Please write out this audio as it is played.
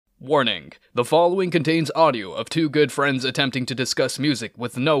Warning, the following contains audio of two good friends attempting to discuss music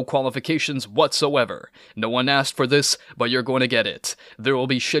with no qualifications whatsoever. No one asked for this, but you're going to get it. There will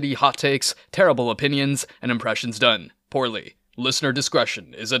be shitty hot takes, terrible opinions, and impressions done poorly. Listener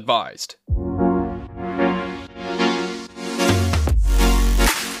discretion is advised.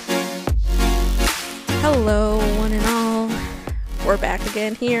 Hello, one and all. We're back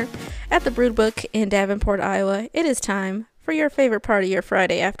again here at the Brood Book in Davenport, Iowa. It is time for your favorite part of your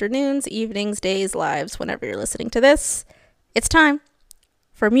Friday afternoons, evenings, days, lives, whenever you're listening to this. It's time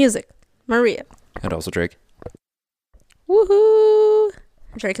for music. Maria. And also Drake. Woohoo!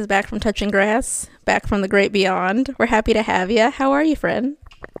 Drake is back from touching grass, back from the great beyond. We're happy to have you. How are you, friend?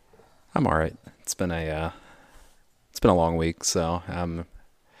 I'm all right. It's been a long week, so I'm,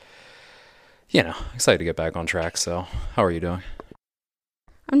 excited to get back on track. So, how are you doing?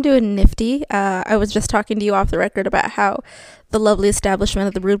 I'm doing nifty. I was just talking to you off the record about how the lovely establishment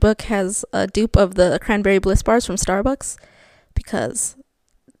of the Brood Book has a dupe of the cranberry bliss bars from Starbucks because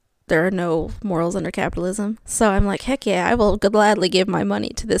there are no morals under capitalism. So I'm like, heck yeah, I will gladly give my money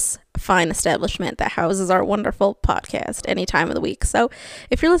to this fine establishment that houses our wonderful podcast any time of the week. So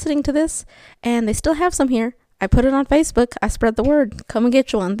if you're listening to this and they still have some here, I put it on Facebook. I spread the word. Come and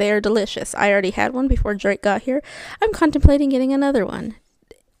get you one. They are delicious. I already had one before Drake got here. I'm contemplating getting another one.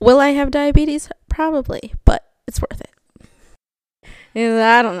 Will I have diabetes? Probably, but it's worth it.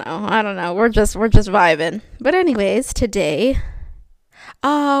 I don't know. We're just vibing. But anyways, today,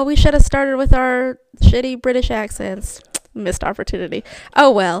 we should have started with our shitty British accents. Missed opportunity.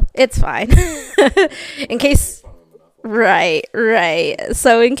 Oh well, it's fine. In case, right.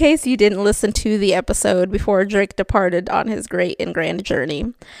 So in case you didn't listen to the episode before Drake departed on his great and grand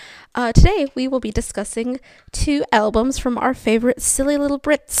journey, today we will be discussing two albums from our favorite silly little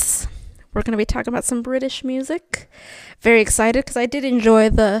Brits. We're going to be talking about some British music. Very excited because I did enjoy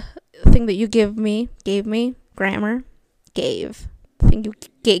the thing that you gave me, grammar, gave. The thing you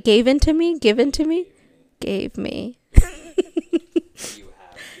gave into me.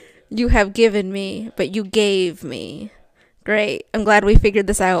 You have given me, but you gave me. Great. I'm glad we figured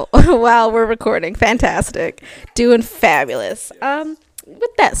this out while we're recording. Fantastic. Doing fabulous.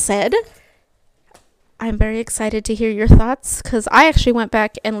 With that said, I'm very excited to hear your thoughts because I actually went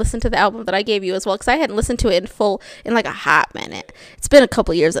back and listened to the album that I gave you as well because I hadn't listened to it in full in like a hot minute. It's been a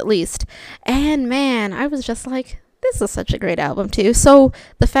couple years at least. And man, I was just like, this is such a great album too. So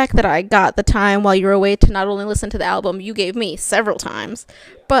the fact that I got the time while you were away to not only listen to the album you gave me several times,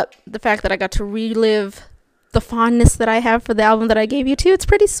 but the fact that I got to relive the fondness that I have for the album that I gave you too, it's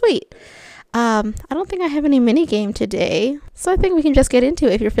pretty sweet. I don't think I have any mini game today, so I think we can just get into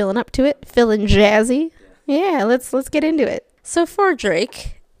it if you're feeling up to it, feeling jazzy. Yeah, let's get into it. So for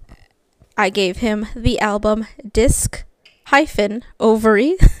Drake, I gave him the album Disc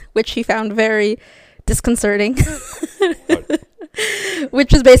Ovary, which he found very disconcerting,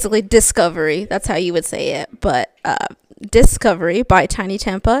 which is basically Discovery. That's how you would say it, but Discovery by Tiny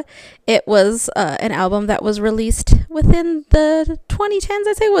Tempa. It was an album that was released within the 2010s,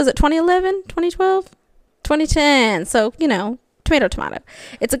 I'd say. Was it 2011, 2012, 2010? So, tomato.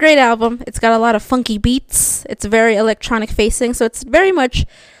 It's a great album. It's got a lot of funky beats. It's very electronic facing, so it's very much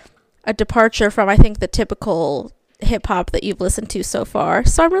a departure from, I think, the typical hip-hop that you've listened to so far.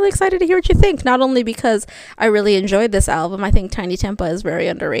 So I'm really excited to hear what you think, not only because I really enjoyed this album. I think Tiny Tempa is very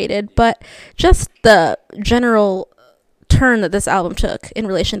underrated, but just the general turn that this album took in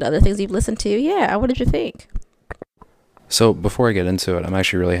relation to other things you've listened to. Yeah, what did you think? So before I get into it, I'm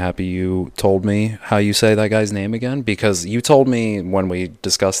actually really happy you told me how you say that guy's name again, because you told me when we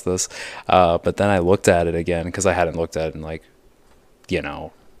discussed this, but then I looked at it again because I hadn't looked at it in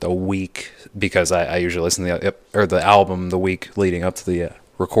a week, because I usually listen to the album the week leading up to the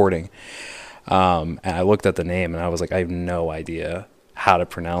recording, and I looked at the name and I was like, I have no idea how to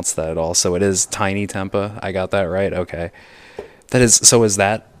pronounce that at all. So it is Tiny Tempa. I got that right? Okay. Is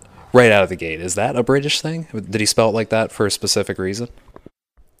that right out of the gate? Is that a British thing? Did he spell it like that for a specific reason?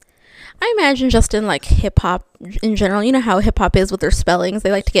 I imagine just in like hip hop in general, you know how hip hop is with their spellings. They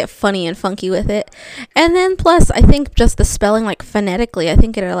like to get funny and funky with it. And then plus, I think just the spelling, like phonetically, I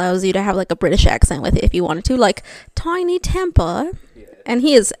think it allows you to have like a British accent with it if you wanted to, like Tiny Tempa. And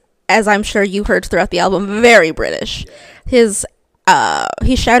he is, as I'm sure you heard throughout the album, very British.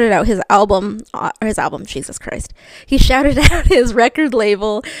 He shouted out his album, Jesus Christ. He shouted out his record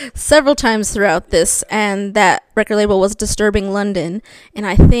label several times throughout this, and that record label was Disturbing London. And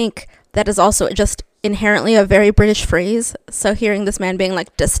I think that is also just inherently a very British phrase. So hearing this man being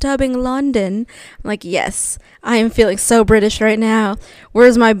like, Disturbing London, I'm like, yes, I am feeling so British right now.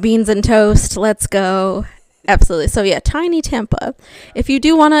 Where's my beans and toast? Let's go. Absolutely. So yeah, Tiny Tempa. If you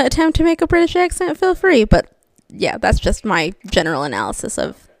do want to attempt to make a British accent, feel free. But yeah, that's just my general analysis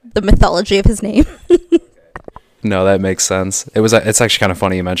of the mythology of his name. No, that makes sense. It's actually kind of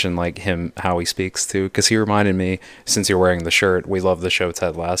funny you mentioned like him, how he speaks too, because he reminded me, since you're wearing the shirt, we love the show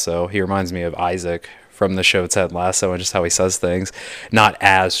Ted Lasso. He reminds me of Isaac from the show Ted Lasso and just how he says things. Not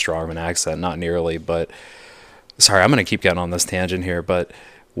as strong of an accent, not nearly, but sorry, I'm going to keep getting on this tangent here, but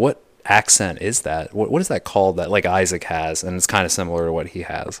what accent is that? What is that called that like Isaac has? And it's kind of similar to what he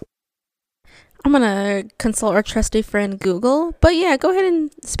has. I'm going to consult our trusty friend Google. But yeah, go ahead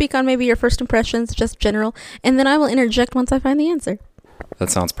and speak on maybe your first impressions, just general, and then I will interject once I find the answer. That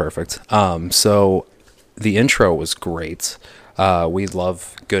sounds perfect. So the intro was great. We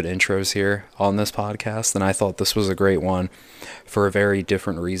love good intros here on this podcast, and I thought this was a great one for a very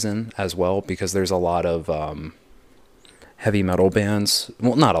different reason as well, because there's a lot of heavy metal bands,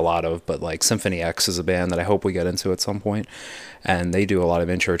 well, not a lot of, but like Symphony X is a band that I hope we get into at some point, and they do a lot of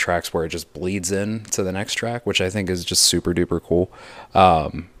intro tracks where it just bleeds in to the next track, which I think is just super duper cool.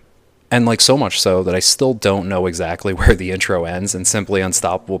 And like so much so that I still don't know exactly where the intro ends and Simply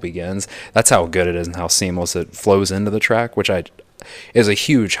Unstoppable begins. That's how good it is and how seamless it flows into the track, which is a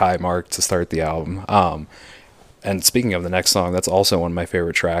huge high mark to start the album. And speaking of the next song, that's also one of my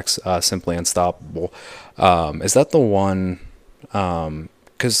favorite tracks, Simply Unstoppable. Is that the one,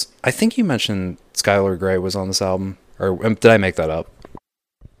 because I think you mentioned Skylar Grey was on this album, or did I make that up?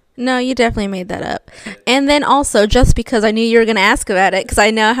 No, you definitely made that up. And then also, just because I knew you were going to ask about it, because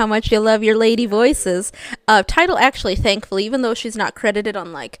I know how much you love your lady voices, Tidal actually, thankfully, even though she's not credited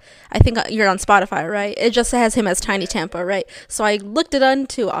on, like, I think you're on Spotify, right? It just has him as Tiny Tempa, right? So I looked it on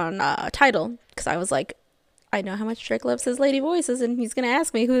Tidal, because I was like, I know how much Drake loves his lady voices, and he's going to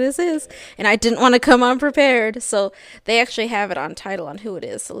ask me who this is. And I didn't want to come unprepared. So they actually have it on Tidal on who it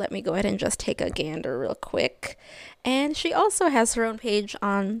is. So let me go ahead and just take a gander real quick. And she also has her own page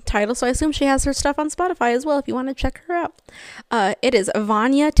on Tidal, so I assume she has her stuff on Spotify as well if you want to check her out. It is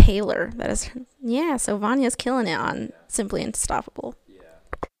Vanya Taylor. So Vanya's killing it on Simply Unstoppable.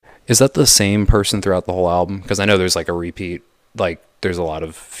 Is that the same person throughout the whole album? Because I know there's like a repeat, like there's a lot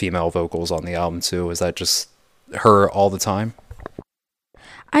of female vocals on the album too. Is that just her all the time?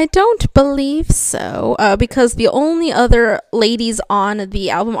 I don't believe so, because the only other ladies on the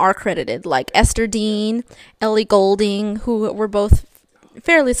album are credited, like Esther Dean, Ellie Goulding, who were both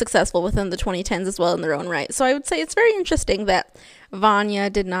fairly successful within the 2010s as well in their own right. So I would say it's very interesting that Vanya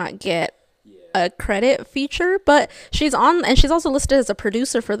did not get a credit feature, but she's on, and she's also listed as a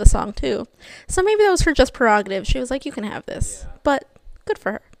producer for the song too. So maybe that was her just prerogative. She was like, you can have this, but good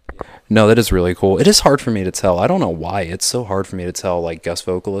for her. No, that is really cool. It is hard for me to tell. I don't know why it's so hard for me to tell like guest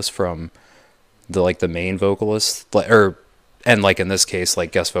vocalists from the main vocalist, and like in this case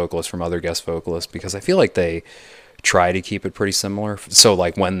like guest vocalists from other guest vocalists, because I feel like they try to keep it pretty similar. So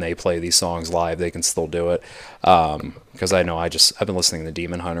like when they play these songs live, they can still do it. Because I know I've been listening to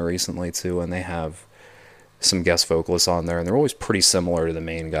Demon Hunter recently too, and they have some guest vocalists on there, and they're always pretty similar to the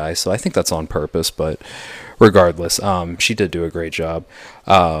main guy. So I think that's on purpose, but regardless, she did do a great job.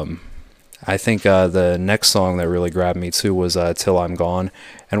 I think the next song that really grabbed me too was Till I'm Gone.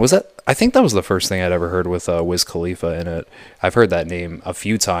 And I think that was the first thing I'd ever heard with Wiz Khalifa in it. I've heard that name a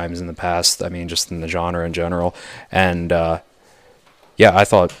few times in the past, I mean, just in the genre in general. And yeah, I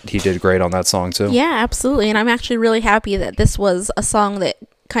thought he did great on that song too. Yeah, absolutely. And I'm actually really happy that this was a song that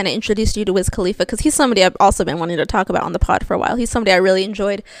kind of introduced you to Wiz Khalifa, because he's somebody I've also been wanting to talk about on the pod for a while. He's somebody I really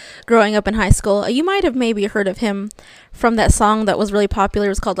enjoyed growing up in high school. You might have maybe heard of him from that song that was really popular.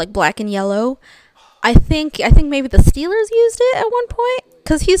 It was called like Black and Yellow. I think maybe the Steelers used it at one point,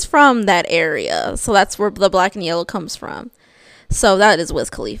 because he's from that area, so that's where the Black and Yellow comes from. So that is Wiz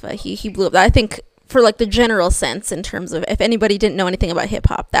Khalifa. He blew up. I think for like the general sense, in terms of if anybody didn't know anything about hip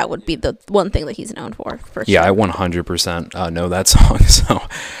hop, that would be the one thing that he's known for Yeah, sure. I 100% know that song. So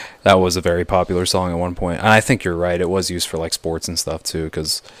that was a very popular song at one point. And I think you're right. It was used for like sports and stuff too,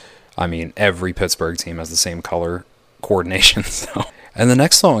 because I mean, every Pittsburgh team has the same color coordination. So. And the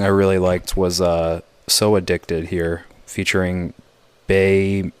next song I really liked was So Addicted here, featuring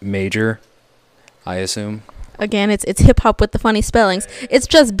Bay Major, I assume. Again, it's hip hop with the funny spellings. It's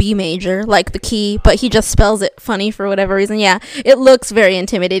just B major, like the key, but he just spells it funny for whatever reason. Yeah, it looks very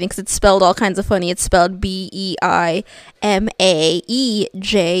intimidating because it's spelled all kinds of funny. It's spelled Beimaejor,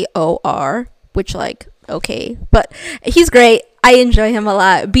 which like, okay, but he's great. I enjoy him a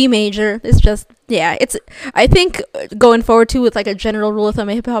lot. B major is just, yeah, I think going forward too, with like a general rule of thumb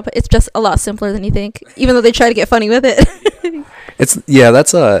in hip hop, it's just a lot simpler than you think, even though they try to get funny with it.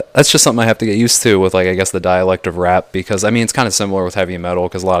 That's just something I have to get used to with, like, I guess the dialect of rap, because I mean it's kind of similar with heavy metal,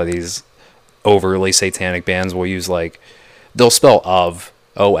 because a lot of these overly satanic bands will use like, they'll spell of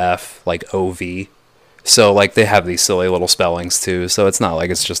like ov, so like they have these silly little spellings too, so it's not like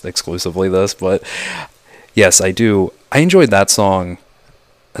it's just exclusively this. But yes, I enjoyed that song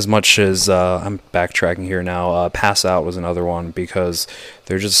as much as I'm backtracking here now. Pass Out was another one because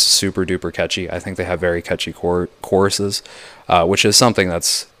they're just super duper catchy. I think they have very catchy choruses, which is something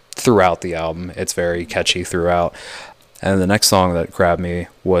that's throughout the album. It's very catchy throughout. And the next song that grabbed me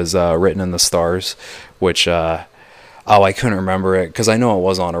was Written in the Stars, which I couldn't remember it because I know it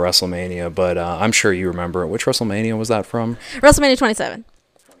was on a WrestleMania, but I'm sure you remember it. Which WrestleMania was that from? WrestleMania 27.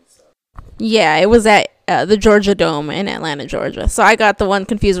 Yeah, it was at the Georgia Dome in Atlanta, Georgia. So I got the one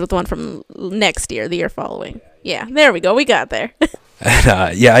confused with the one from next year, the year following. Yeah, there we go. We got there.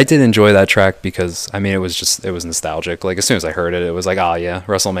 And, yeah, I did enjoy that track because, I mean, it was nostalgic. Like, as soon as I heard it, it was like, oh, yeah,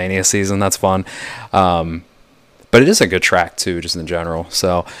 WrestleMania season, that's fun. But it is a good track, too, just in general.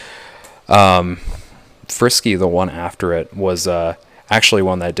 So, Frisky, the one after it, was actually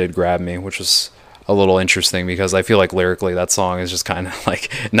one that did grab me, which was a little interesting because I feel like lyrically that song is just kind of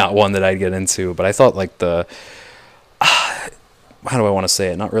like not one that I'd get into. But I thought like how do I want to say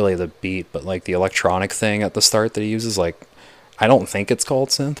it? Not really the beat, but like the electronic thing at the start that he uses, like, I don't think it's called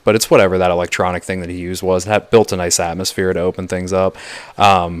synth, but it's whatever that electronic thing that he used was. That built a nice atmosphere to open things up,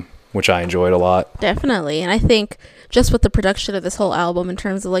 which I enjoyed a lot. Definitely. And I think just with the production of this whole album in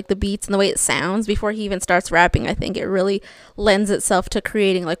terms of like the beats and the way it sounds before he even starts rapping, I think it really lends itself to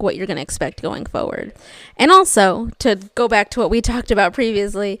creating like what you're going to expect going forward. And also, to go back to what we talked about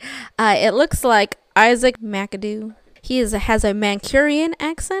previously, it looks like Isaac McAdoo, has a Mancunian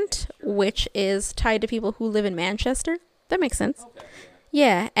accent, which is tied to people who live in Manchester. That makes sense.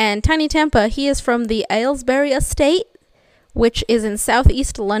 Yeah, and Tiny Tempa, he is from the Aylesbury estate, which is in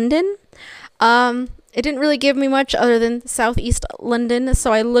southeast London. It didn't really give me much other than southeast London,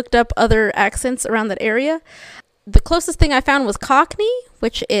 so I looked up other accents around that area. The closest thing I found was Cockney,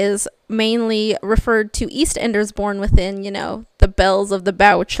 which is mainly referred to EastEnders born within, the bells of the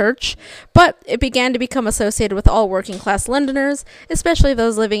Bow Church, but it began to become associated with all working class Londoners, especially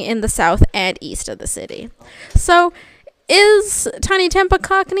those living in the south and east of the city. So, is Tiny Tempa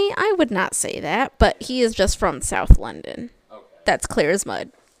Cockney? I would not say that, but he is just from South London. Okay. That's clear as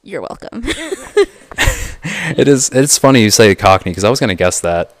mud. You're welcome. It's funny you say Cockney because I was going to guess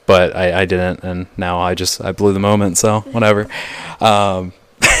that, but I didn't, and now I blew the moment, so whatever.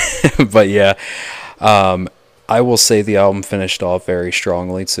 But yeah, I will say the album finished off very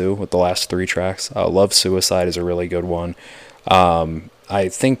strongly too with the last 3 tracks. Love Suicide is a really good one. I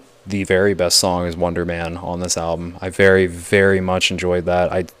think the very best song is Wonder Man on this album. I very, very much enjoyed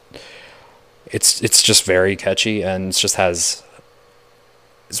that. It's just very catchy, and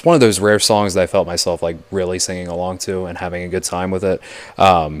it's one of those rare songs that I felt myself like really singing along to and having a good time with it.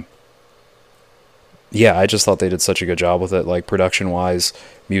 Yeah, I just thought they did such a good job with it, like production-wise,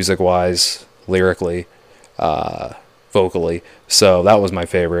 music-wise, lyrically, vocally. So that was my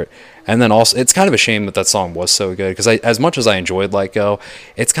favorite. And then also, it's kind of a shame that song was so good because as much as I enjoyed Let Go,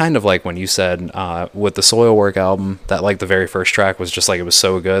 it's kind of like when you said with the Soilwork album that like the very first track was just like it was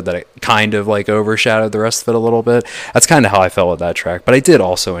so good that it kind of like overshadowed the rest of it a little bit. That's kind of how I felt with that track. But I did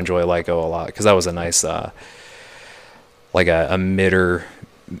also enjoy Let Go a lot because that was a nice like a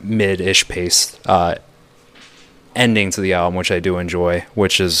mid-ish pace ending to the album, which I do enjoy,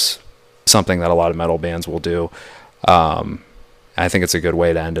 which is something that a lot of metal bands will do. I think it's a good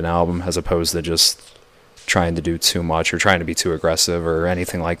way to end an album as opposed to just trying to do too much or trying to be too aggressive or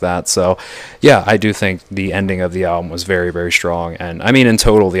anything like that. So yeah, I do think the ending of the album was very, very strong. And I mean, in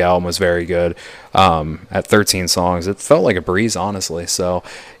total, the album was very good. At 13 songs, it felt like a breeze, honestly. So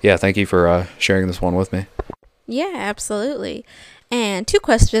yeah, thank you for sharing this one with me. Yeah, absolutely. And 2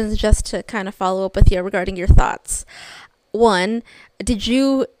 questions just to kind of follow up with you regarding your thoughts. 1, did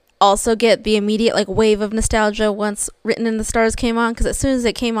you also get the immediate like wave of nostalgia once Written in the Stars came on? Because as soon as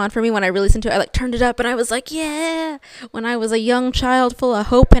it came on for me, when I really listened to it, I like turned it up and I was like, yeah, when I was a young child full of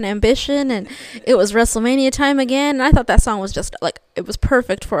hope and ambition, and it was WrestleMania time again. And I thought that song was just like, it was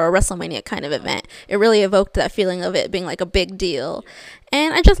perfect for a WrestleMania kind of event. It really evoked that feeling of it being like a big deal.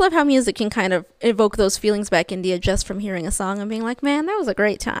 And I just love how music can kind of evoke those feelings back into you just from hearing a song and being like, man, that was a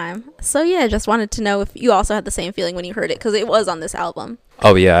great time. So yeah, just wanted to know if you also had the same feeling when you heard it, because it was on this album.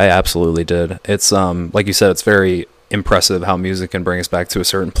 Oh yeah, I absolutely did. It's like you said, it's very impressive how music can bring us back to a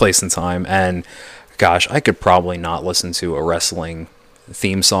certain place in time. And gosh, I could probably not listen to a wrestling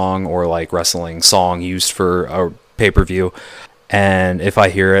theme song or like wrestling song used for a pay-per-view and if I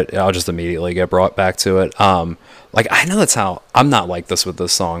hear it, I'll just immediately get brought back to it. Like, I know that's how, I'm not like this with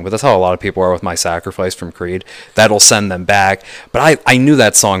this song, but that's how a lot of people are with My Sacrifice from Creed. That'll send them back. But I knew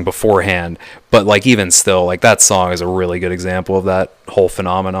that song beforehand, but like, even still, like, that song is a really good example of that whole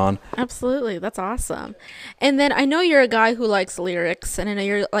phenomenon. Absolutely. That's awesome. And then I know you're a guy who likes lyrics, and I know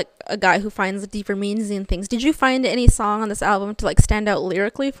you're like a guy who finds deeper meanings in things. Did you find any song on this album to like stand out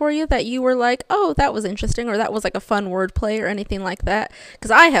lyrically for you that you were like, oh, that was interesting, or that was like a fun wordplay or anything like that?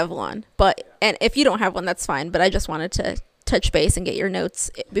 Because I have one, and if you don't have one, that's fine. But I just wanted to touch base and get your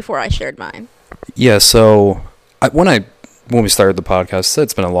notes before I shared mine. Yeah, so when we started the podcast,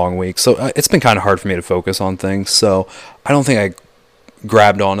 it's been a long week, so it's been kind of hard for me to focus on things. So I don't think I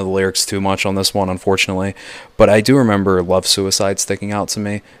grabbed onto the lyrics too much on this one, unfortunately. But I do remember Love Suicide sticking out to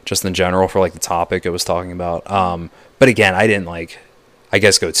me, just in general, for like the topic it was talking about. But again, I didn't I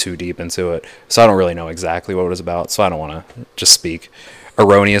guess go too deep into it, so I don't really know exactly what it was about. So I don't want to just speak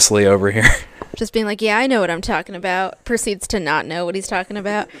erroneously over here. Just being like, yeah, I know what I'm talking about, proceeds to not know what he's talking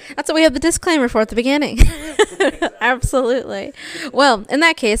about. That's what we have the disclaimer for at the beginning. Absolutely. Well, in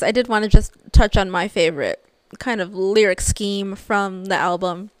that case, I did want to just touch on my favorite kind of lyric scheme from the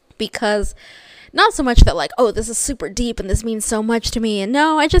album, because not so much that like, oh, this is super deep and this means so much to me. And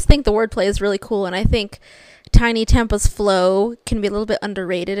no, I just think the wordplay is really cool. And I think Tiny Tempa's flow can be a little bit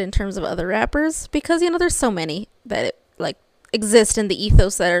underrated in terms of other rappers, because, there's so many that exist in the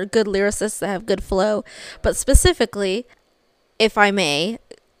ethos that are good lyricists that have good flow. But specifically, if I may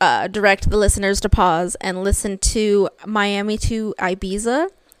direct the listeners to pause and listen to Miami to Ibiza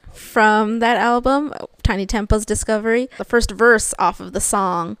from that album, Tiny Tempa's Discovery. The first verse off of the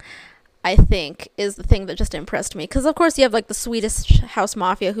song, I think, is the thing that just impressed me. Because, of course, you have, like, the Swedish House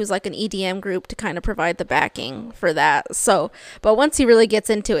Mafia, who's, like, an EDM group to kind of provide the backing for that. So, but once he really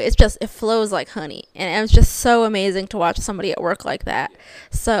gets into it, it flows like honey. And it was just so amazing to watch somebody at work like that.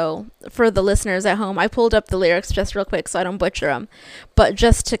 So, for the listeners at home, I pulled up the lyrics just real quick so I don't butcher them. But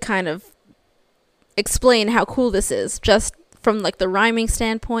just to kind of explain how cool this is, just from like the rhyming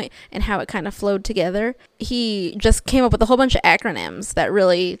standpoint and how it kind of flowed together. He just came up with a whole bunch of acronyms that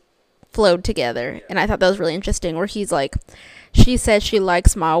really flowed together, and I thought that was really interesting, where he's like, she says she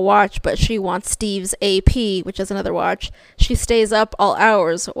likes my watch, but she wants Steve's AP, which is another watch. She stays up all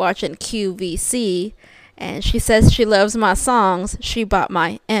hours watching QVC, and she says she loves my songs. She bought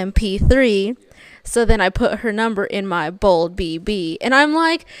my MP3. So then I put her number in my bold BB, and I'm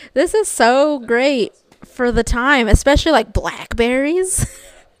like, this is so great for the time, especially like Blackberries.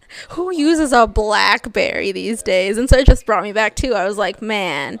 Who uses a Blackberry these days? And so it just brought me back too. I was like,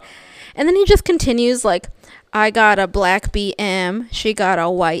 man. And then he just continues like, I got a black BM, she got a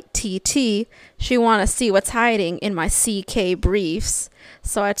white TT, she want to see what's hiding in my CK briefs.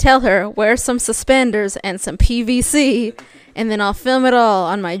 So I tell her, wear some suspenders and some PVC, and then I'll film it all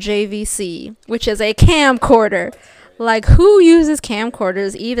on my JVC, which is a camcorder. Like, who uses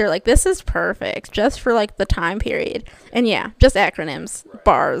camcorders either? Like, this is perfect just for like the time period. And yeah, just acronyms,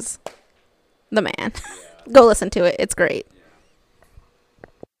 bars, the man. Go listen to it, it's great.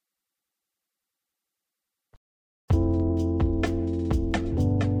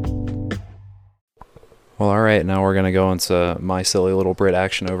 Well, all right, now we're going to go into my silly little Brit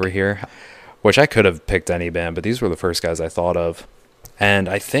action over here, which I could have picked any band, but these were the first guys I thought of. And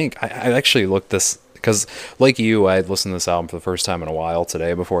I think I actually looked this, because like you, I had listened to this album for the first time in a while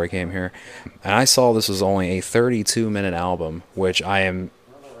today before I came here. And I saw this was only a 32-minute album, which I am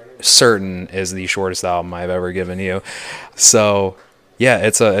certain is the shortest album I've ever given you. So yeah,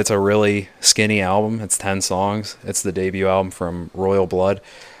 it's a really skinny album. It's 10 songs. It's the debut album from Royal Blood,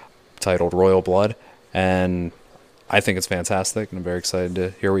 titled Royal Blood. And I think it's fantastic, and I'm very excited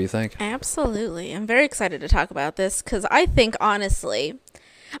to hear what you think. Absolutely. I'm very excited to talk about this, because I think, honestly,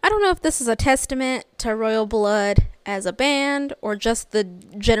 I don't know if this is a testament to Royal Blood as a band or just the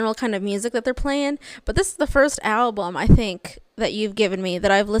general kind of music that they're playing, but this is the first album, I think, that you've given me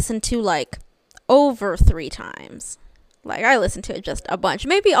that I've listened to, like, over 3 times. Like, I listened to it just a bunch.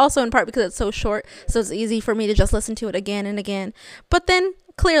 Maybe also in part because it's so short, so it's easy for me to just listen to it again and again. But then,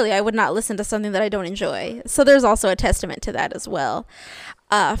 clearly, I would not listen to something that I don't enjoy. So there's also a testament to that as well.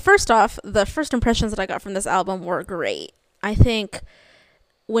 First off, the first impressions that I got from this album were great. I think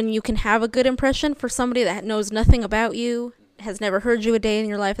when you can have a good impression for somebody that knows nothing about you, has never heard you a day in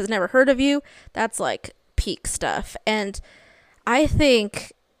your life, has never heard of you, that's like peak stuff. And I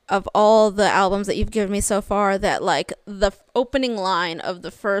think of all the albums that you've given me so far, that like the opening line of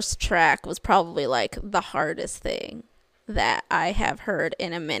the first track was probably like the hardest thing that I have heard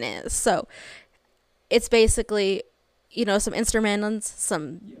in a minute. So it's basically, you know, some instrumentals,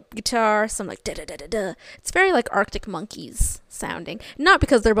 some guitar, some like da da da da da. It's very like Arctic Monkeys sounding. Not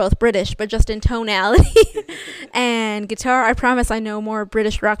because they're both British, but just in tonality. And guitar, I promise I know more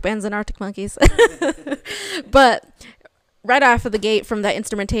British rock bands than Arctic Monkeys. But right off of the gate from that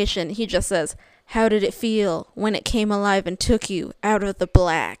instrumentation, he just says, "How did it feel when it came alive and took you out of the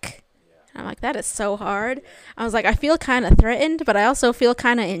black?" I'm like, that is so hard. I was like, I feel kind of threatened, but I also feel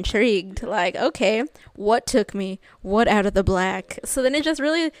kind of intrigued. Like, okay, what took me? What out of the black? So then it just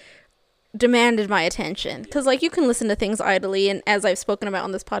really demanded my attention. Because, like, you can listen to things idly. And as I've spoken about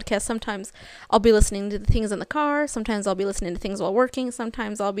on this podcast, sometimes I'll be listening to the things in the car. Sometimes I'll be listening to things while working.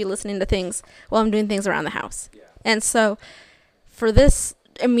 Sometimes I'll be listening to things while I'm doing things around the house. Yeah. And so for this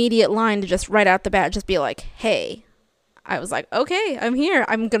immediate line to just right out the bat just be like, hey, I was like, okay, I'm here.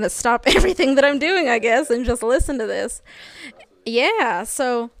 I'm going to stop everything that I'm doing, I guess, and just listen to this. Yeah,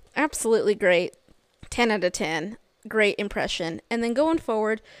 so absolutely great. 10 out of 10. Great impression. And then going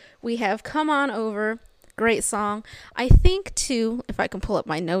forward, we have Come On Over. Great song. I think, too, if I can pull up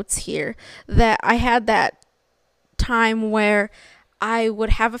my notes here, that I had that time where I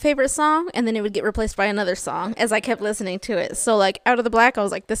would have a favorite song and then it would get replaced by another song as I kept listening to it. So, like, Out of the Black, I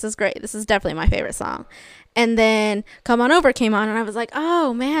was like, this is great. This is definitely my favorite song. And then Come On Over came on and I was like,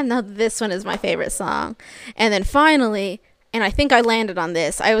 oh man, now this one is my favorite song. And then finally, and I think I landed on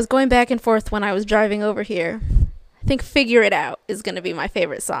this, I was going back and forth when I was driving over here. I think Figure It Out is going to be my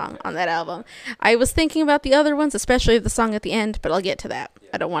favorite song on that album. I was thinking about the other ones, especially the song at the end, but I'll get to that.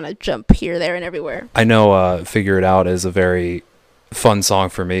 I don't want to jump here, there, and everywhere. I know Figure It Out is a very fun song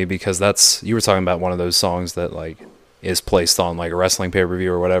for me because you were talking about one of those songs that, like, is placed on like a wrestling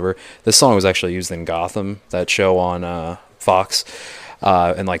pay-per-view or whatever. This song was actually used in Gotham, that show on Fox,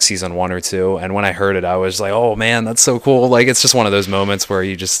 in like season 1 or 2. And when I heard it, I was like, oh man, that's so cool. Like, it's just one of those moments where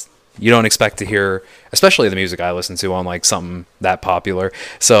you don't expect to hear, especially the music I listen to, on like something that popular.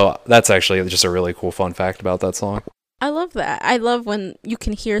 So that's actually just a really cool fun fact about that song. I love that. I love when you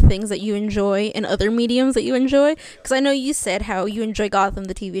can hear things that you enjoy in other mediums that you enjoy. Because I know you said how you enjoy Gotham,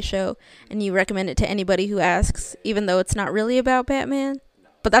 the TV show, and you recommend it to anybody who asks, even though it's not really about Batman.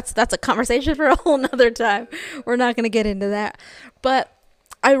 But that's a conversation for a whole nother time. We're not going to get into that. But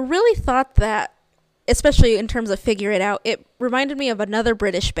I really thought that, especially in terms of Figure It Out, it reminded me of another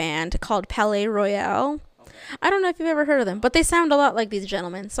British band called Palais Royale. I don't know if you've ever heard of them, but they sound a lot like these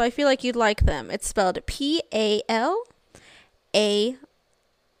gentlemen, so I feel like you'd like them. It's spelled P-A-L-A-Y-E,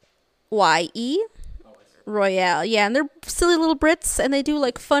 Royale. Yeah, and they're silly little Brits, and they do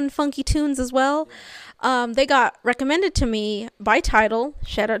like fun, funky tunes as well. They got recommended to me by Tidal.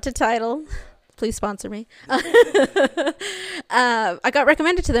 Shout out to Tidal. Please sponsor me. I got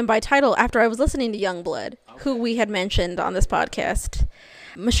recommended to them by Tidal after I was listening to Youngblood, who we had mentioned on this podcast.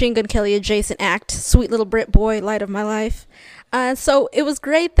 Machine Gun Kelly adjacent act, sweet little Brit boy, light of my life. So it was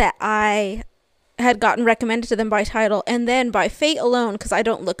great that I had gotten recommended to them by Tidal, and then by fate alone, because I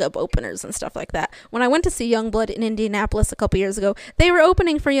don't look up openers and stuff like that. When I went to see Youngblood in Indianapolis a couple years ago, they were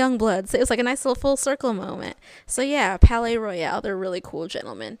opening for Youngblood, so it was like a nice little full circle moment. So yeah, Palais Royale, they're really cool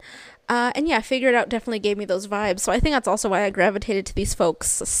gentlemen. And yeah, Figure It Out definitely gave me those vibes, so I think that's also why I gravitated to these folks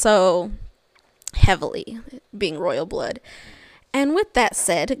so heavily, being royal blood. And with that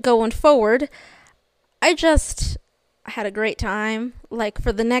said, going forward, I had a great time. Like,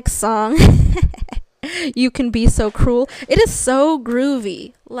 for the next song, You Can Be So Cruel. It is so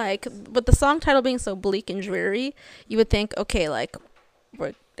groovy. Like, with the song title being so bleak and dreary, you would think, okay, like,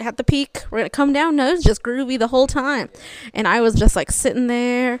 we're at the peak, we're going to come down. No, it's just groovy the whole time. And I was just, like, sitting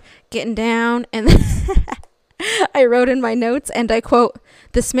there, getting down, and then I wrote in my notes, and I quote,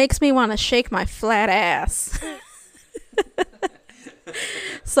 "This makes me want to shake my flat ass."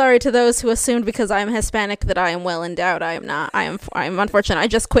 Sorry to those who assumed because I am Hispanic that I am well endowed. I am not. I am unfortunate. I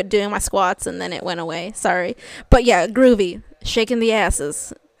just quit doing my squats and then it went away. Sorry. But yeah, groovy. Shaking the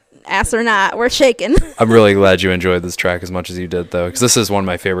asses. Ass or not, we're shaking. I'm really glad you enjoyed this track as much as you did, though, because this is one of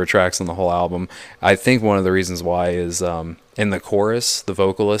my favorite tracks on the whole album. I think one of the reasons why is in the chorus, the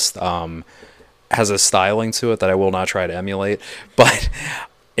vocalist has a styling to it that I will not try to emulate. But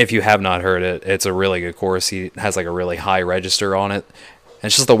if you have not heard it, it's a really good chorus. He has like a really high register on it. And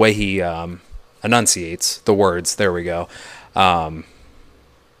it's just the way he enunciates the words. There we go. Yeah,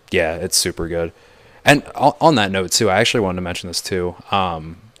 it's super good. And on that note, too, I actually wanted to mention this, too.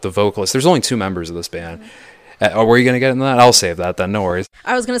 The vocalist, there's only 2 members of this band. Were you going to get into that? I'll save that then, no worries.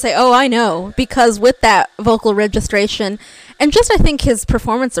 I was going to say, I know. Because with that vocal registration, and just I think his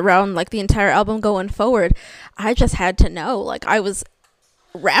performance around like the entire album going forward, I just had to know. Like, I was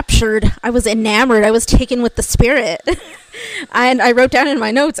raptured, I was enamored, I was taken with the spirit. And I wrote down in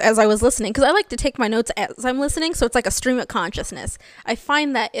my notes as I was listening, because I like to take my notes as I'm listening, so it's like a stream of consciousness. I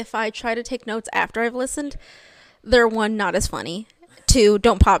find that if I try to take notes after I've listened, they're 1, not as funny, 2,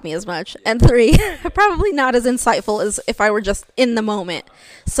 don't pop me as much, and 3, probably not as insightful as if I were just in the moment.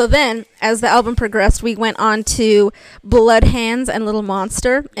 So then, as the album progressed, we went on to Blood Hands and Little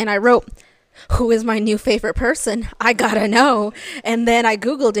Monster, and I wrote, who is my new favorite person? I gotta know. And then I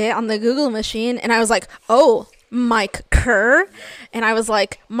Googled it on the Google machine, and I was like, oh, Mike Kerr. And I was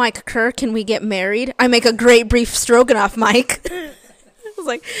like, Mike Kerr, can we get married? I make a great beef stroganoff, Mike. I was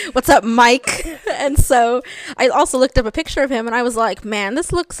like, what's up, Mike? And so I also looked up a picture of him, and I was like, man,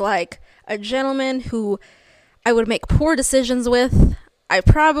 this looks like a gentleman who I would make poor decisions with. I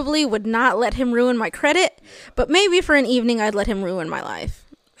probably would not let him ruin my credit, but maybe for an evening I'd let him ruin my life.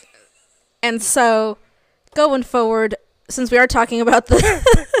 And so, going forward, since we are talking about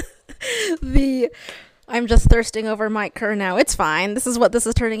I'm just thirsting over Mike Kerr now. It's fine. This is what this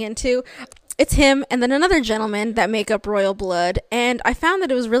is turning into. It's him and then another gentleman that make up Royal Blood. And I found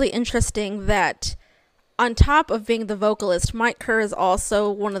that it was really interesting that on top of being the vocalist, Mike Kerr is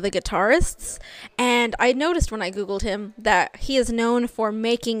also one of the guitarists. And I noticed when I Googled him that he is known for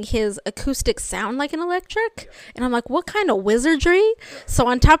making his acoustic sound like an electric. And I'm like, what kind of wizardry? So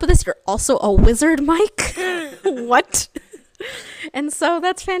on top of this, you're also a wizard, Mike? What? And so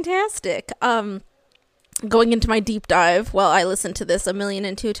that's fantastic. Going into my deep dive while I listened to this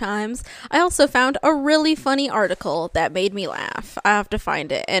 1,000,002 times, I also found a really funny article that made me laugh. I have to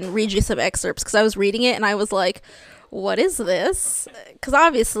find it and read you some excerpts because I was reading it and I was like, what is this? Because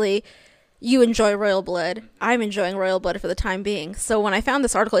obviously you enjoy Royal Blood. I'm enjoying Royal Blood for the time being. So when I found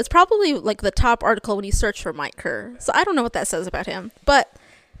this article, it's probably like the top article when you search for Mike Kerr. So I don't know what that says about him, but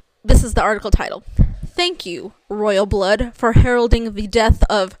this is the article title. Thank you, Royal Blood, for heralding the death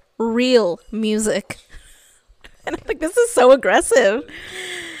of real music. And I'm like, this is so aggressive.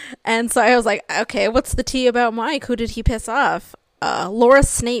 And so I was like, okay, what's the tea about Mike? Who did he piss off? Laura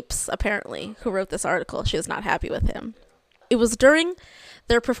Snapes, apparently, who wrote this article. She was not happy with him. It was during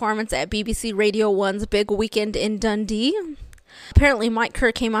their performance at BBC Radio 1's Big Weekend in Dundee. Apparently, Mike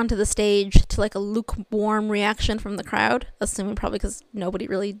Kerr came onto the stage to like a lukewarm reaction from the crowd, assuming probably because nobody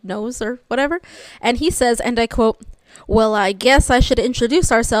really knows or whatever. And he says, and I quote, well, I guess I should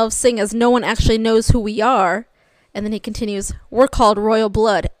introduce ourselves, seeing as no one actually knows who we are. And then he continues, we're called Royal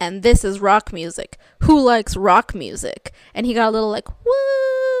Blood, and this is rock music. Who likes rock music? And he got a little like,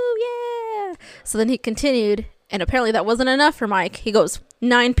 woo, yeah. So then he continued, and apparently that wasn't enough for Mike. He goes,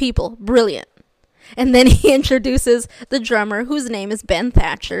 9 people, brilliant. And then he introduces the drummer, whose name is Ben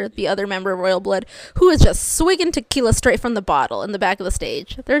Thatcher, the other member of Royal Blood, who is just swigging tequila straight from the bottle in the back of the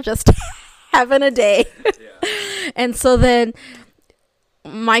stage. They're just having a day. Yeah. And so then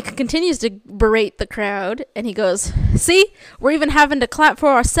Mike continues to berate the crowd, and he goes, see, we're even having to clap for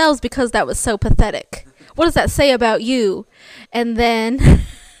ourselves because that was so pathetic. What does that say about you? And then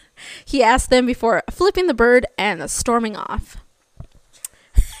he asked them before flipping the bird and storming off.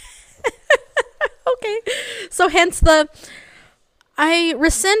 Okay, so hence I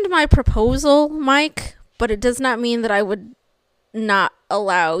rescind my proposal, Mike, but it does not mean that I would not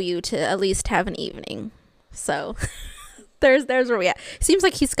allow you to at least have an evening. So there's where we at. Seems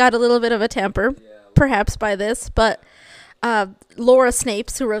like he's got a little bit of a temper, perhaps by this, but Laura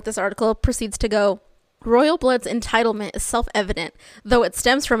Snapes, who wrote this article, proceeds to go, Royal Blood's entitlement is self-evident, though it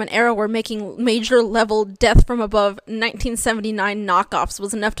stems from an era where making major-level death from above 1979 knockoffs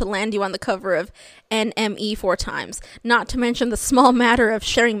was enough to land you on the cover of NME 4 times, not to mention the small matter of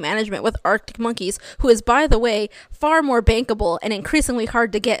sharing management with Arctic Monkeys, who is, by the way, far more bankable and increasingly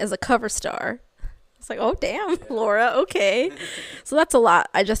hard to get as a cover star. It's like, oh, damn, Laura, okay. So that's a lot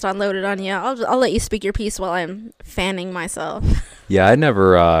I just unloaded on you. I'll let you speak your piece while I'm fanning myself. Yeah, I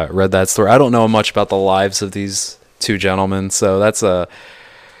never read that story. I don't know much about the lives of these two gentlemen, so that's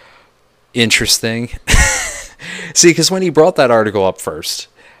interesting. See, because when he brought that article up first,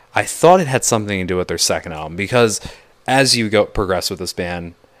 I thought it had something to do with their second album, because as you progress with this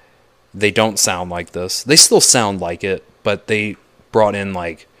band, they don't sound like this. They still sound like it, but they brought in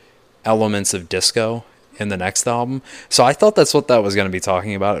like elements of disco in the next album. So I thought that's what that was going to be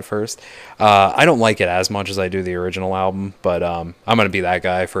talking about at first. I don't like it as much as I do the original album, but I'm going to be that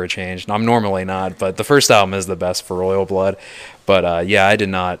guy for a change. I'm normally not, but the first album is the best for Royal Blood. But yeah, I did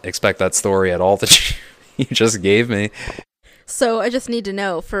not expect that story at all that you just gave me. So I just need to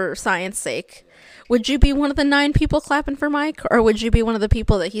know, for science sake, would you be one of the 9 people clapping for Mike, or would you be one of the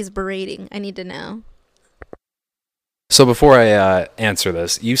people that he's berating? I need to know. So before I answer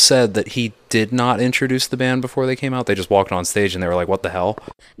this, you said that he did not introduce the band before they came out. They just walked on stage and they were like, what the hell?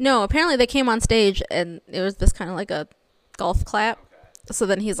 No, apparently they came on stage and it was this kind of like a golf clap. So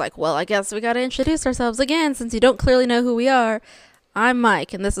then he's like, well, I guess we got to introduce ourselves again since you don't clearly know who we are. I'm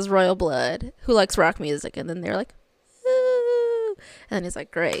Mike, and this is Royal Blood, who likes rock music. And then they're like, ooh. And then he's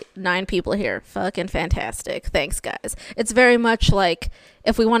like, great, 9 people here. Fucking fantastic. Thanks, guys. It's very much like,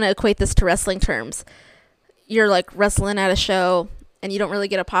 if we want to equate this to wrestling terms, you're like wrestling at a show, and you don't really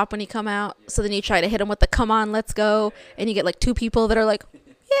get a pop when you come out. So then you try to hit them with the come on, let's go. And you get like 2 people that are like,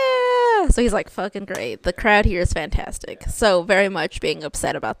 yeah. So he's like, fucking great. The crowd here is fantastic. So very much being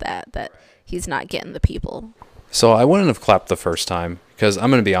upset about that he's not getting the people. So I wouldn't have clapped the first time, because I'm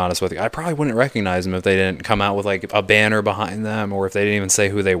going to be honest with you, I probably wouldn't recognize them if they didn't come out with like a banner behind them, or if they didn't even say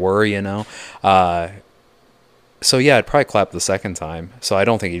who they were, you know. So yeah, I'd probably clap the second time. So I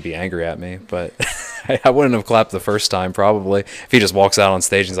don't think he'd be angry at me, but I wouldn't have clapped the first time probably. If he just walks out on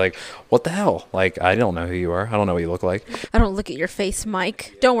stage and he's like, what the hell? Like, I don't know who you are. I don't know what you look like. I don't look at your face,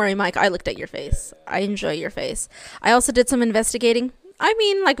 Mike. Don't worry, Mike. I looked at your face. I enjoy your face. I also did some investigating. I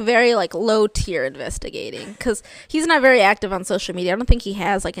mean, like, very, like, low-tier investigating, because he's not very active on social media. I don't think he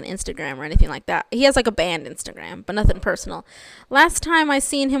has, like, an Instagram or anything like that. He has, like, a band Instagram, but nothing personal. Last time I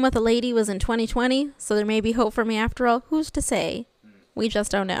seen him with a lady was in 2020, so there may be hope for me after all. Who's to say? We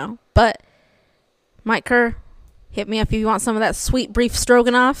just don't know. But Mike Kerr, hit me up if you want some of that sweet beef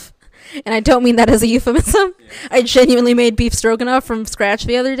stroganoff. And I don't mean that as a euphemism. I genuinely made beef stroganoff from scratch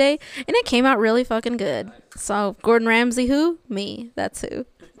the other day, and it came out really fucking good. So, Gordon Ramsay, who? Me. That's who.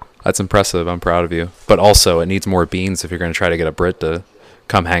 That's impressive. I'm proud of you. But also, it needs more beans if you're going to try to get a Brit to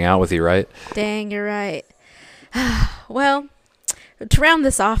come hang out with you, right? Dang, you're right. Well, to round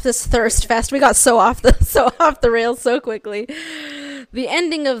this off, this thirst fest, we got so off the rails so quickly. The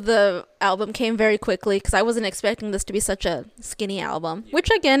ending of the album came very quickly, because I wasn't expecting this to be such a skinny album, which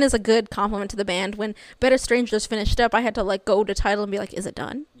again is a good compliment to the band. When Better Strangers finished up, I had to like go to title and be like, is it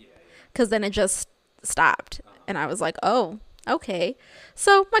done? Because then it just stopped, and I was like, oh, okay.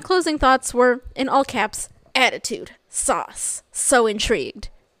 So my closing thoughts were, in all caps, attitude, sauce, so intrigued.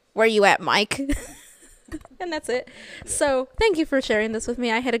 Where you at, Mike? And that's it. So thank you for sharing this with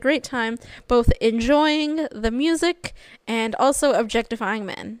me. I had a great time both enjoying the music and also objectifying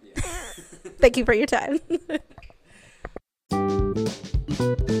men. Thank you for your time.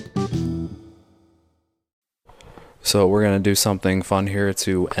 So we're going to do something fun here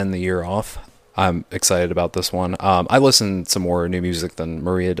to end the year off. I'm excited about this one. I listen to more new music than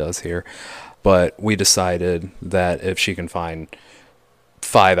Maria does here, but we decided that if she can find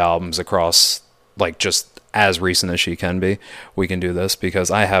 5 albums across, like, just as recent as she can be, we can do this, because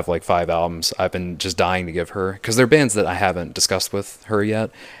I have like 5 albums I've been just dying to give her, because they're bands that I haven't discussed with her yet,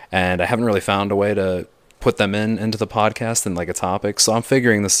 and I haven't really found a way to put them into the podcast and like a topic, so I'm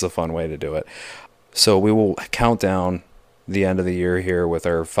figuring this is a fun way to do it. So we will count down the end of the year here with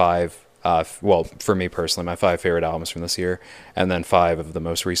our 5, well, for me personally, my 5 favorite albums from this year, and then 5 of the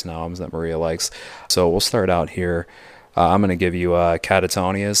most recent albums that Maria likes. So we'll start out here. I'm going to give you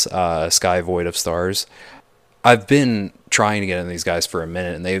Catatonia's Sky Void of Stars. I've been trying to get into these guys for a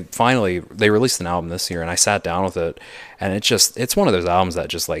minute, and they released an album this year, and I sat down with it, and it's one of those albums that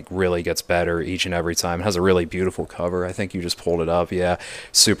just like really gets better each and every time. It has a really beautiful cover. I think you just pulled it up. Yeah,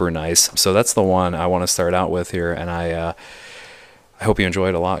 super nice. So that's the one I want to start out with here, and I hope you enjoy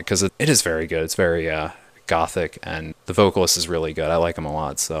it a lot, because it is very good. It's very gothic, and the vocalist is really good. I like him a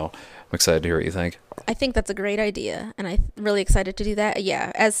lot, so I'm excited to hear what you think. I think that's a great idea, and I'm really excited to do that.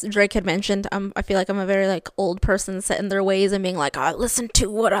 Yeah, as Drake had mentioned, I feel like I'm a very like old person set in their ways and being like, I listen to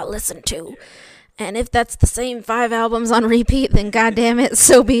what I listen to. And if that's the same 5 albums on repeat, then goddamn it,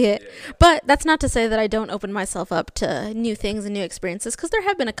 so be it. But that's not to say that I don't open myself up to new things and new experiences, because there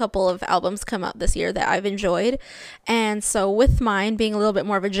have been a couple of albums come out this year that I've enjoyed. And so with mine being a little bit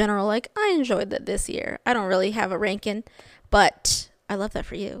more of a general, like, I enjoyed that this year. I don't really have a ranking, but I love that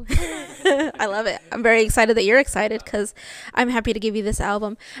for you. I love it. I'm very excited that you're excited, because I'm happy to give you this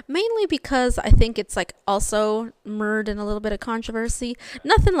album, mainly because I think it's like also mired in a little bit of controversy.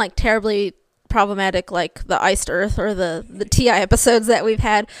 Nothing like terribly problematic like the Iced Earth or the T.I. episodes that we've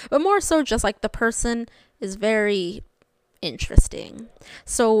had, but more so just like the person is very interesting.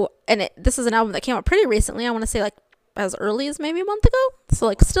 So, and this is an album that came out pretty recently. I want to say like as early as maybe a month ago. So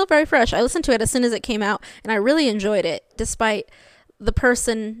like still very fresh. I listened to it as soon as it came out, and I really enjoyed it, despite the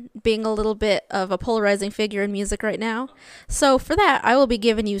person being a little bit of a polarizing figure in music right now. So for that, I will be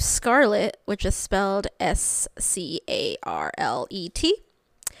giving you Scarlet, which is spelled Scarlet,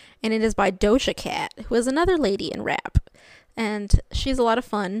 and it is by Doja Cat, who is another lady in rap, and she's a lot of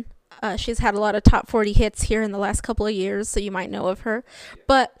fun. She's had a lot of top 40 hits here in the last couple of years, so you might know of her.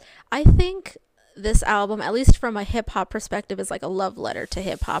 But I think this album, at least from a hip-hop perspective, is like a love letter to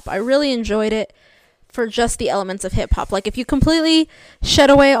hip-hop. I really enjoyed it for just the elements of hip hop. Like, if you completely shed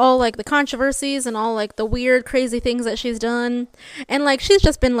away all like the controversies and all like the weird, crazy things that she's done, and like she's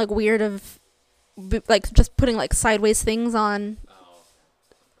just been like weird of like just putting like sideways things on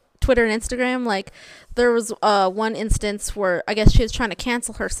Twitter and Instagram. Like, there was one instance where I guess she was trying to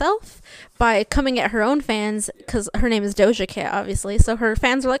cancel herself by coming at her own fans, because her name is Doja Cat, obviously. So her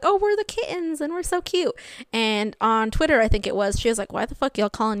fans were like, oh, we're the kittens and we're so cute. And on Twitter, I think it was, she was like, why the fuck y'all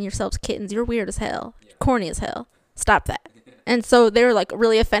calling yourselves kittens? You're weird as hell. Corny as hell. Stop that. And so they were like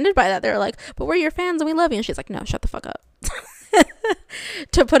really offended by that. They were like, but we're your fans and we love you. And she's like, no, shut the fuck up.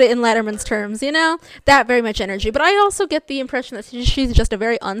 To put it in Letterman's terms, you know, that very much energy. But I also get the impression that she's just a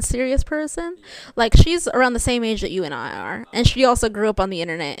very unserious person. Like, she's around the same age that you and I are, and she also grew up on the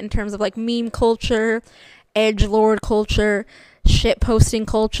internet in terms of like meme culture, edgelord culture, shit posting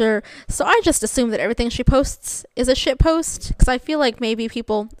culture. So I just assume that everything she posts is a shit post, because I feel like maybe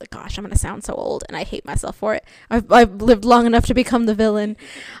people, gosh, I'm gonna sound so old and I hate myself for it. I've lived long enough to become the villain.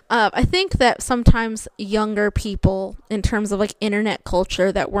 I think that sometimes younger people, in terms of like internet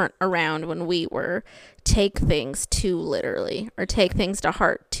culture that weren't around when we were, take things too literally or take things to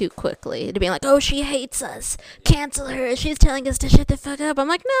heart too quickly, to be like, oh, she hates us, cancel her, she's telling us to shut the fuck up. I'm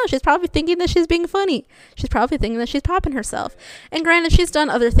like, no, she's probably thinking that she's being funny. She's probably thinking that she's popping herself. And granted, she's done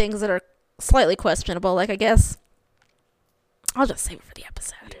other things that are slightly questionable. Like, I guess I'll just save it for the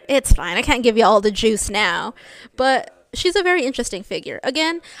episode. It's fine. I can't give you all the juice now. But she's a very interesting figure.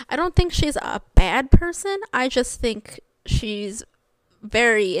 Again, I don't think she's a bad person. I just think she's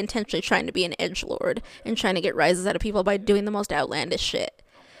very intentionally trying to be an edgelord and trying to get rises out of people by doing the most outlandish shit.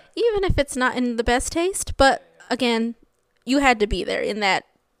 Even if it's not in the best taste. But again, you had to be there in that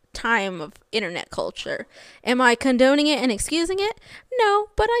time of internet culture. Am I condoning it and excusing it? No,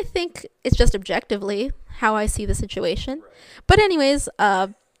 but I think it's just objectively how I see the situation. But anyways,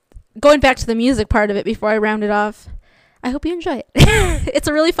 going back to the music part of it before I round it off, I hope you enjoy it. It's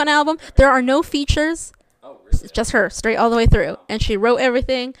a really fun album. There are no features. It's just her straight all the way through, and she wrote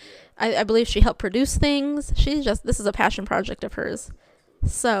everything. I believe she helped produce things. This is a passion project of hers.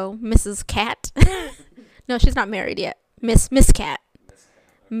 So Mrs. Cat. No, she's not married yet. Miss Cat.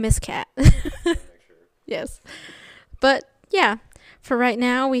 Miss Cat. Yes. But yeah, for right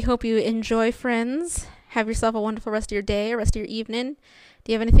now, we hope you enjoy, friends. Have yourself a wonderful rest of your day, rest of your evening.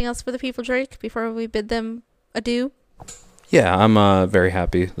 Do you have anything else for the people, Drake, before we bid them adieu? Yeah, I'm very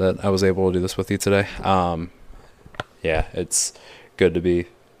happy that I was able to do this with you today. Yeah, it's good to be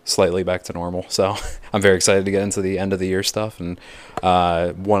slightly back to normal. So I'm very excited to get into the end of the year stuff. And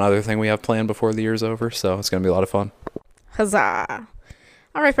one other thing we have planned before the year's over. So it's going to be a lot of fun. Huzzah.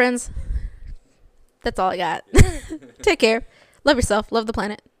 All right, friends. That's all I got. Take care. Love yourself. Love the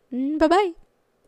planet. Bye-bye.